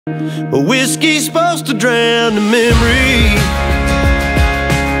But whiskey's supposed to drown the memory.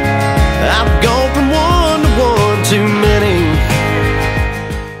 I've gone from one to one too many.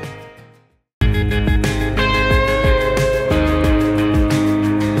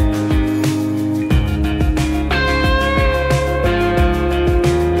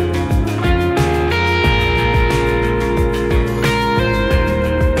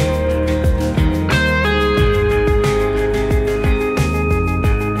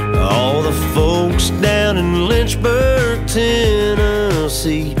 Down in Lynchburg,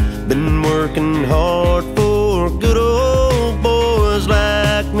 Tennessee, been working hard for good old boys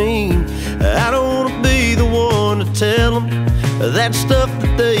like me. I don't wanna be the one to tell them that stuff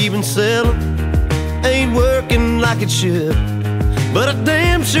that they've been selling ain't working like it should, but I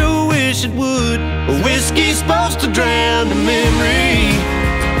damn sure wish it would. Whiskey's supposed to drown the memory.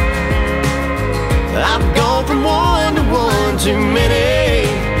 I've gone from one to one too many.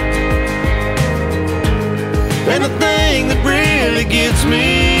 And the thing that really gets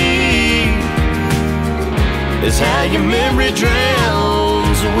me is how your memory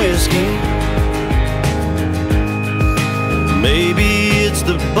drowns the whiskey. Maybe it's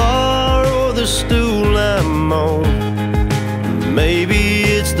the bar or the stool I'm on. Maybe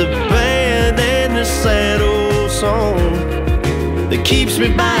it's the band and the sad old song that keeps me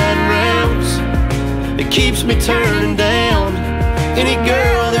buying rounds, that keeps me turning down any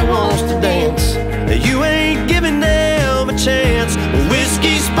girl that wants to dance. You ain't giving them a chance.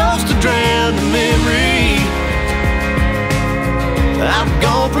 Whiskey's supposed to drown the memory. I've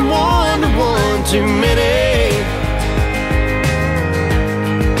gone from one to one too many.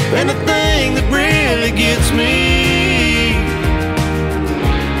 And the thing that really gets me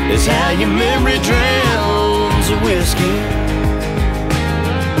is how your memory drowns the whiskey.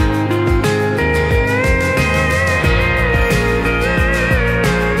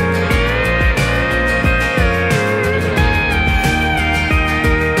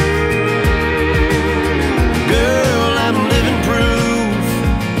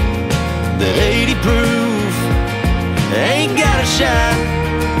 Proof ain't got a shot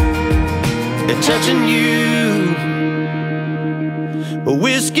at touching you. But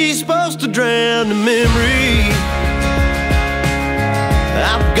whiskey's supposed to drown the memory.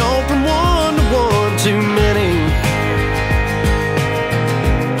 I've gone from one to one too many.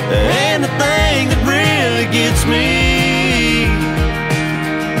 And the thing that really gets me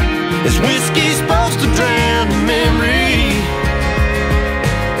is whiskey's supposed to drown the memory.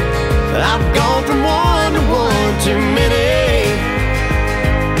 I've gone from one to one too many.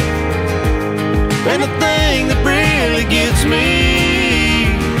 And the thing that really gets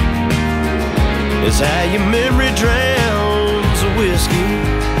me is how your memory drowns the whiskey.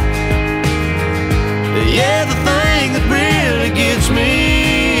 Yeah, the thing that really gets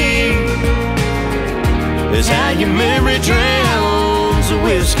me is how your memory drowns the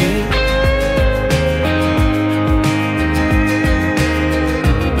whiskey.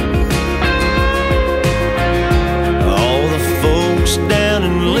 Down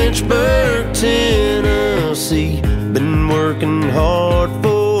in Lynchburg, Tennessee, been working hard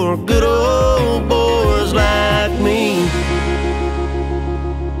for good old boys like me.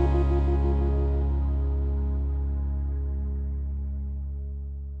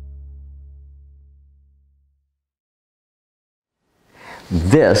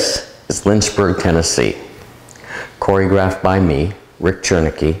 This is Lynchburg, Tennessee, choreographed by me, Rick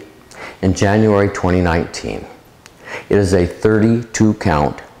Chernicky, in January 2019. It is a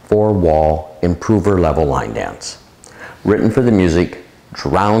 32-count, 4-wall, improver level line dance. Written for the music,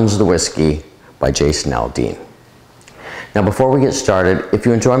 Drowns the Whiskey by Jason Aldean. Now before we get started, if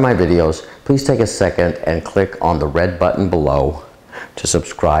you enjoy my videos, please take a second and click on the red button below to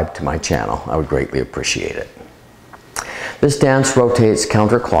subscribe to my channel. I would greatly appreciate it. This dance rotates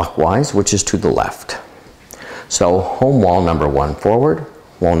counterclockwise, which is to the left. So home wall number 1 forward,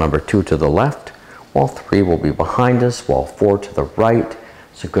 wall number 2 to the left, wall 3 will be behind us, wall 4 to the right.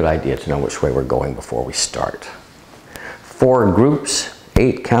 It's a good idea to know which way we're going before we start. 4 groups,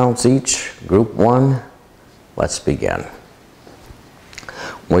 8 counts each. Group 1, let's begin.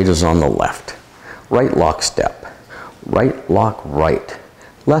 Weight is on the left. Right lock step, right lock right.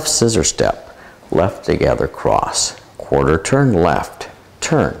 Left scissor step, left together cross. Quarter turn left,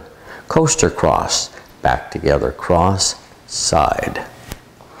 turn. Coaster cross, back together cross, side.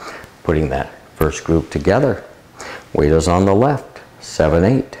 Putting that first group together. Weight is on the left,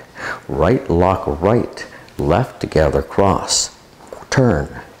 7-8. Right lock right, left together cross.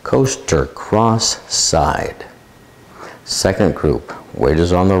 Turn, coaster, cross, side. Second group, weight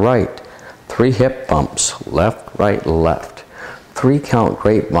is on the right. 3 hip bumps, left, right, left. 3 count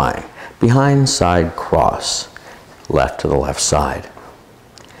grapevine, behind side cross, left to the left side.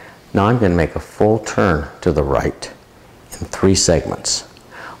 Now I'm going to make a full turn to the right in 3 segments.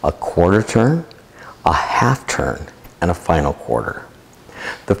 A quarter turn, a half turn, and a final quarter.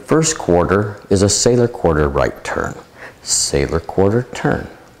 The first quarter is a sailor quarter right turn. Sailor quarter turn.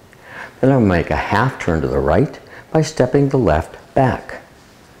 Then I'll make a half turn to the right by stepping the left back.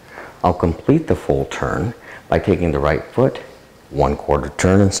 I'll complete the full turn by taking the right foot, 1 quarter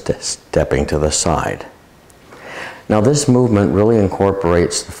turn, and stepping to the side. Now this movement really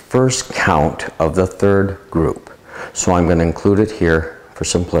incorporates the first count of the 3rd group. So I'm going to include it here for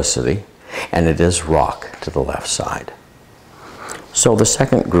simplicity, and it is rock to the left side. So the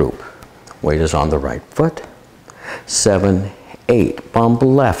 2nd group, weight is on the right foot, 7, 8, bump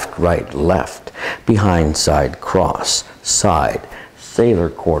left, right, left, behind side cross, side, sailor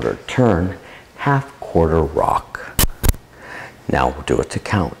quarter turn, half quarter rock. Now we'll do it to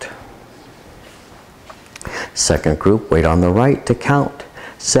count. 2nd group, weight on the right to count,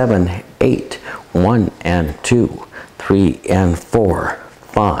 7, 8, 1 and 2, 3 and 4,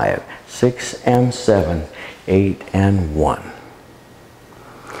 5, 6 and 7, 8 and 1.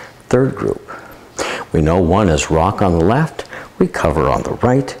 3rd group, we know 1 is rock on the left, recover on the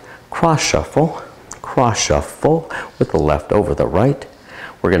right, cross shuffle with the left over the right.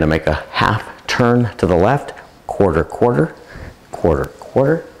 We're going to make a half turn to the left, quarter, quarter, quarter,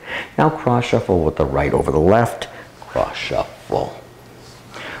 quarter. Now cross shuffle with the right over the left, cross shuffle.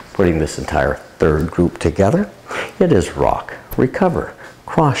 Putting this entire 3rd group together, it is rock, recover,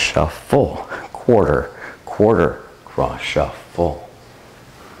 cross shuffle, quarter, quarter, cross shuffle.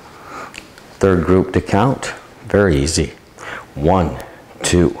 3rd group to count, very easy. 1,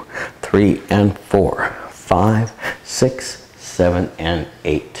 2, 3 and 4, 5, 6, 7 and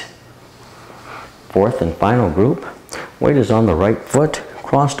 8. 4th and final group, weight is on the right foot,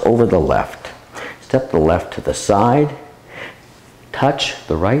 crossed over the left. Step the left to the side, touch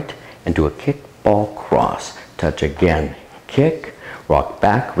the right, and do a kick ball cross. Touch again, kick, rock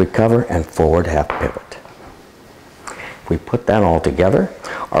back, recover, and forward half pivot. If we put that all together,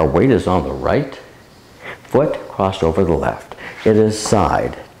 our weight is on the right foot, crossed over the left. It is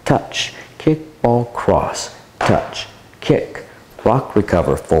side, touch, kick, ball, cross, touch, kick, rock,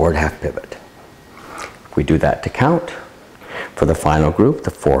 recover, forward half pivot. If we do that to count, for the final group,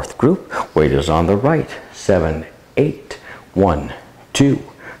 the 4th group, weight is on the right, 7, 8, 1, 2,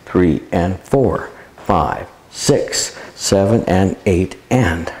 3 and 4, 5, 6, 7 and 8,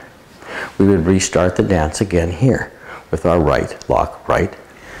 and we would restart the dance again here with our right, lock, right.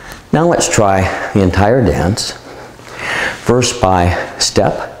 Now let's try the entire dance, first by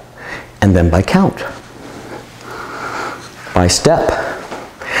step and then by count. By step,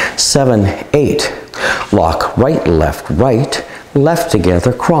 7, 8, lock right, left, right, left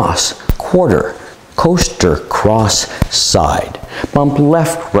together, cross, quarter, coaster, cross, side, bump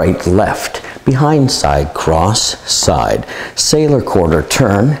left, right, left, behind side, cross, side, sailor quarter,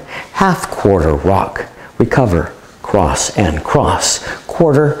 turn, half quarter, rock, recover, cross and cross,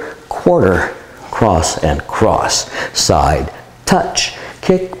 quarter, quarter, cross and cross, side, touch,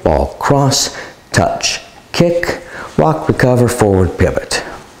 kick, ball, cross, touch, kick, rock, recover, forward, pivot.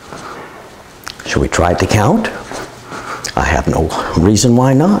 Should we try to count? I have no reason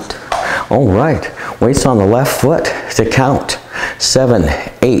why not. All right, weights on the left foot to count. 7,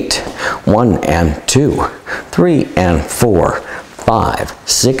 8, 1 and 2, 3 and 4, 5,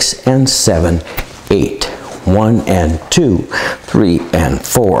 6 and 7, 8, 1 and 2, 3 and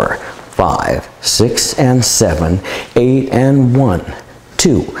 4, 5, 6 and 7, 8 and 1,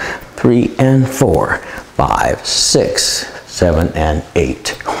 2, 3 and 4, 5, 6, 7 and 8,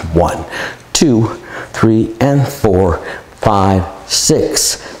 1, 2, 3 and 4, 5, 6,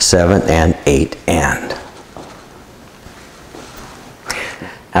 7 and 8 and.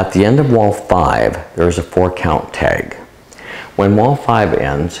 At the end of wall 5, there is a 4 count tag. When wall 5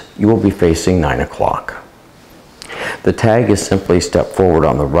 ends, you will be facing 9 o'clock. The tag is simply step forward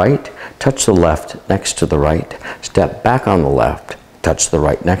on the right, touch the left next to the right, step back on the left, touch the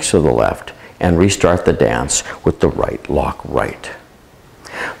right next to the left, and restart the dance with the right lock right.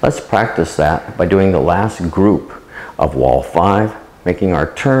 Let's practice that by doing the last group of wall 5, making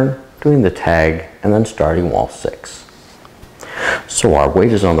our turn, doing the tag, and then starting wall 6. So our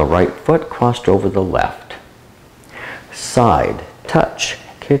weight is on the right foot, crossed over the left. Side, touch,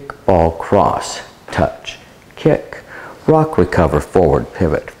 kick, ball, cross, touch, kick, rock, recover, forward,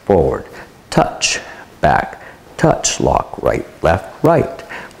 pivot, forward, touch, back, touch, lock, right,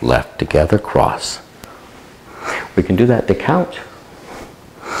 left together, cross. We can do that to count.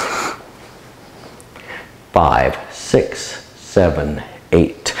 5, 6, 7,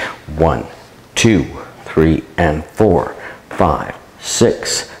 8. 1, 2, 3, and 4, 5,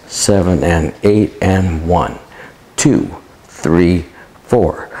 6, 7, and 8, and 1, 2, 3,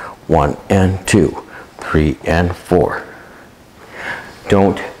 4. 1 and 2, 3 and 4.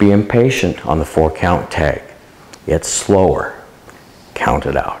 Don't be impatient on the 4-count tag. It's slower. Count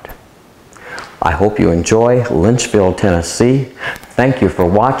it out. I hope you enjoy Lynchville, Tennessee. Thank you for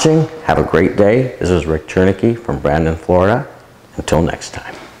watching. Have a great day. This is Rick Chernicky from Brandon, Florida. Until next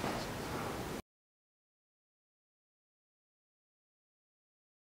time.